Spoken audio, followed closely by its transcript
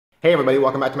Hey everybody,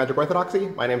 welcome back to Magic Orthodoxy.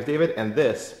 My name is David, and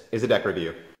this is a deck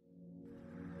review.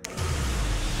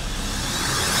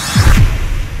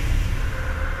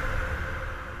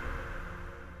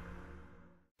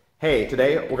 Hey,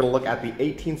 today we're going to look at the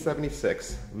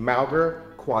 1876 Mauger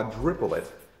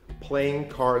Quadruplicate Playing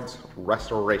Cards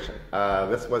Restoration.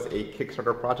 This was a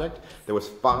Kickstarter project. There was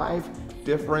 5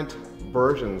 different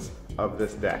versions of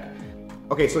this deck.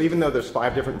 Okay, so even though there's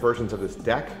 5 different versions of this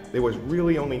deck, there was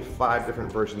really only 5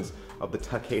 different versions of the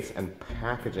tuck case and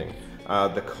packaging.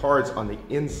 The cards on the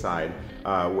inside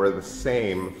were the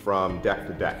same from deck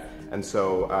to deck. And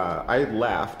so I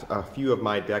left a few of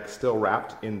my decks still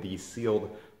wrapped in the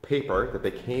sealed paper that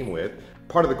they came with.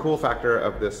 Part of the cool factor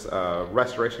of this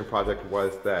restoration project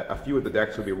was that a few of the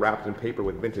decks would be wrapped in paper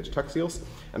with vintage tuck seals,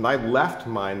 and I left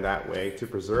mine that way to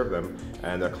preserve them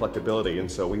and their collectability,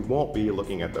 and so we won't be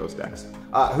looking at those decks.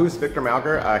 Who's Victor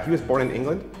Mauger? He was born in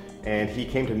England, and he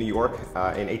came to New York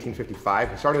in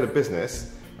 1855. He started a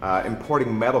business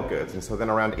importing metal goods, and so then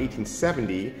around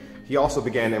 1870, he also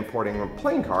began importing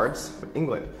playing cards from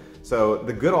England. So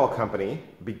the Goodall Company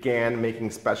began making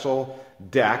special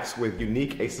decks with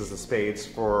unique aces of spades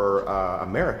for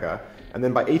America. And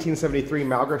then by 1873,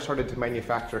 Mauger started to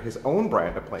manufacture his own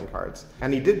brand of playing cards.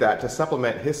 And he did that to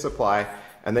supplement his supply,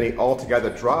 and then he altogether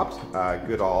dropped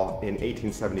Goodall in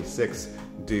 1876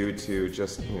 due to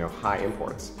just, high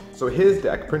imports. So his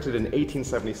deck, printed in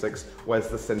 1876, was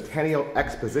the Centennial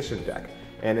Exposition Deck.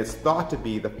 And it's thought to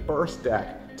be the first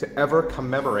deck to ever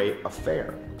commemorate a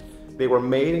fair. They were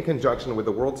made in conjunction with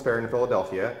the World's Fair in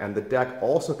Philadelphia, and the deck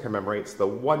also commemorates the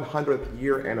 100th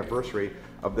year anniversary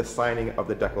of the signing of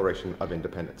the Declaration of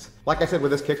Independence. Like I said, with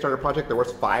this Kickstarter project, there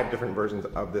was 5 different versions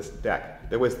of this deck.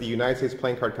 There was the United States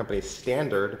Playing Card Company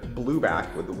standard blue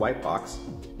back with the white box,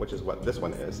 which is what this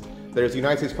one is. There's the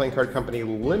United States Playing Card Company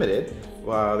limited.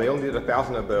 They only did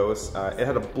 1,000 of those. It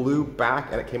had a blue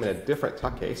back and it came in a different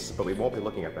tuck case, but we won't be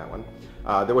looking at that one.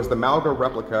 There was the Mauger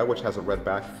Replica, which has a red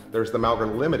back. There's the Mauger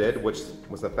Limited, which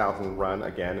was 1,000 run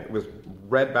again. It was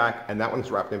red back, and that one's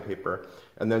wrapped in paper.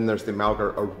 And then there's the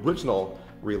Mauger Original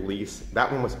release.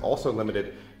 That one was also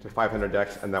limited to 500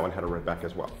 decks, and that one had a red back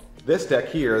as well. This deck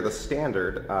here, the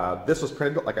standard, this was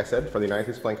printed, like I said, from the United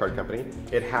States Playing Card Company.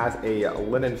 It has a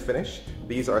linen finish.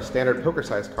 These are standard poker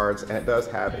size cards, and it does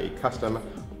have a custom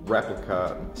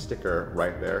replica sticker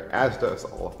right there, as does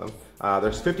all of them.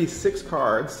 There's 56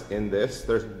 cards in this.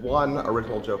 There's 1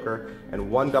 original joker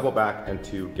and 1 double back and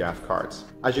 2 gaff cards.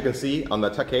 As you can see on the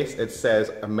tuck case, it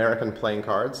says American Playing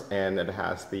Cards, and it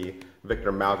has the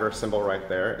Victor Mauger symbol right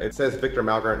there. It says Victor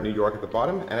Mauger, New York at the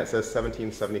bottom, and it says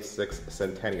 1776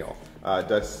 Centennial. It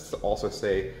does also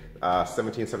say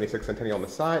 1776 Centennial on the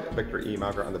side, Victor E.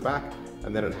 Mauger on the back,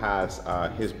 and then it has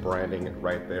his branding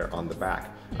right there on the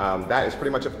back. That is pretty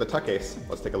much it for the tuck case.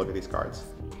 Let's take a look at these cards.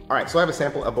 All right, so I have a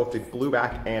sample of both the blue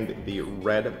back and the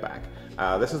red back.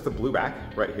 This is the blue back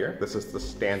right here. This is the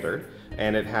standard,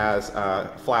 and it has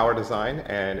flower design,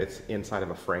 and it's inside of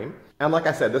a frame. And like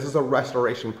I said, this is a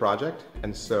restoration project,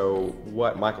 and so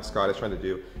what Michael Scott is trying to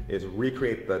do is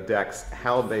recreate the decks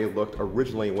how they looked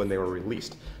originally when they were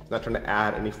released. He's not trying to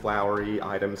add any flowery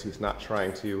items. He's not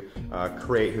trying to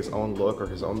create his own look or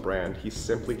his own brand. He's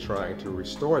simply trying to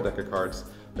restore a deck of cards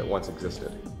that once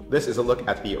existed. This is a look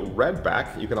at the red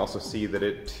back. You can also see that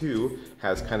it too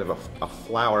has kind of a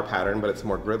flower pattern, but it's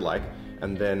more grid-like.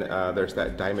 And then there's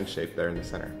that diamond shape there in the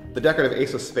center. The decorative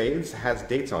ace of spades has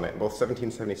dates on it, both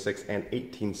 1776 and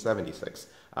 1876.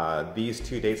 These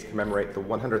 2 dates commemorate the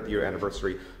 100th year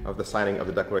anniversary of the signing of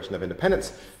the Declaration of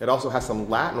Independence. It also has some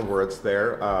Latin words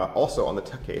there, also on the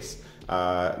tuck case.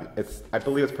 I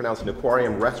believe it's pronounced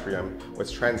Nequarium Restrium,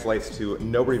 which translates to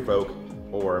no revoke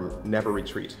or never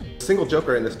retreat. The single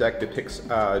joker in this deck depicts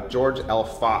George L.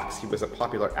 Fox. He was a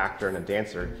popular actor and a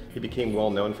dancer. He became well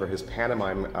known for his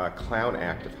pantomime clown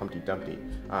act of Humpty Dumpty.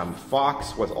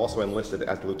 Fox was also enlisted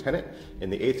as a lieutenant in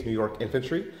the 8th New York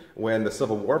Infantry. When the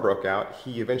Civil War broke out,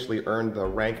 he eventually earned the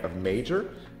rank of major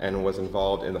and was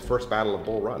involved in the First Battle of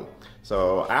Bull Run.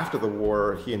 So after the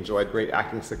war, he enjoyed great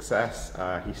acting success.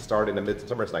 He starred in A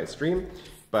Midsummer's Night's Dream.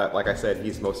 But like I said,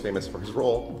 he's most famous for his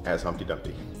role as Humpty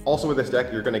Dumpty. Also with this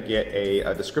deck, you're going to get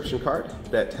a description card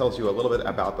that tells you a little bit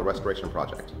about the restoration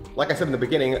project. Like I said in the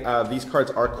beginning, these cards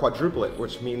are quadruplicate,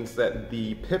 which means that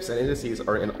the pips and indices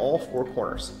are in all 4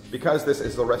 corners. Because this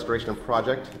is the restoration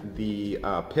project, the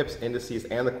pips, indices,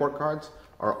 and the court cards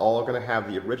are all going to have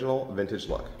the original vintage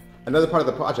look. Another part of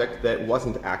the project that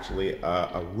wasn't actually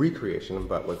a recreation,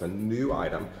 but was a new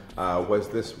item, was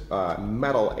this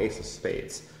metal ace of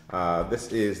spades.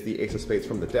 This is the Ace of Spades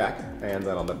from the deck, and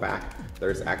then on the back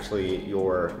there's actually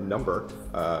your number,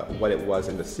 what it was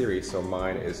in the series. So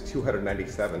mine is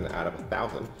 297 out of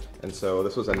 1,000, and so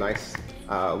this was a nice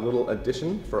little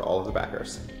addition for all of the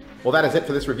backers. Well, that is it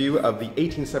for this review of the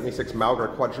 1876 Mauger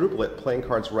Quadruplicate Playing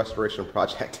Cards Restoration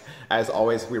Project. As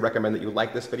always, we recommend that you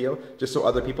like this video just so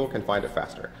other people can find it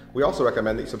faster. We also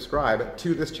recommend that you subscribe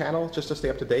to this channel just to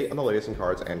stay up to date on the latest in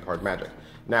cards and card magic.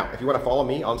 Now, if you want to follow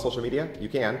me on social media, you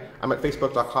can. I'm at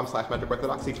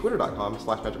facebook.com/magicorthodoxy,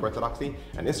 twitter.com/magicorthodoxy,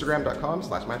 and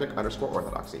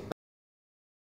instagram.com/magic_orthodoxy.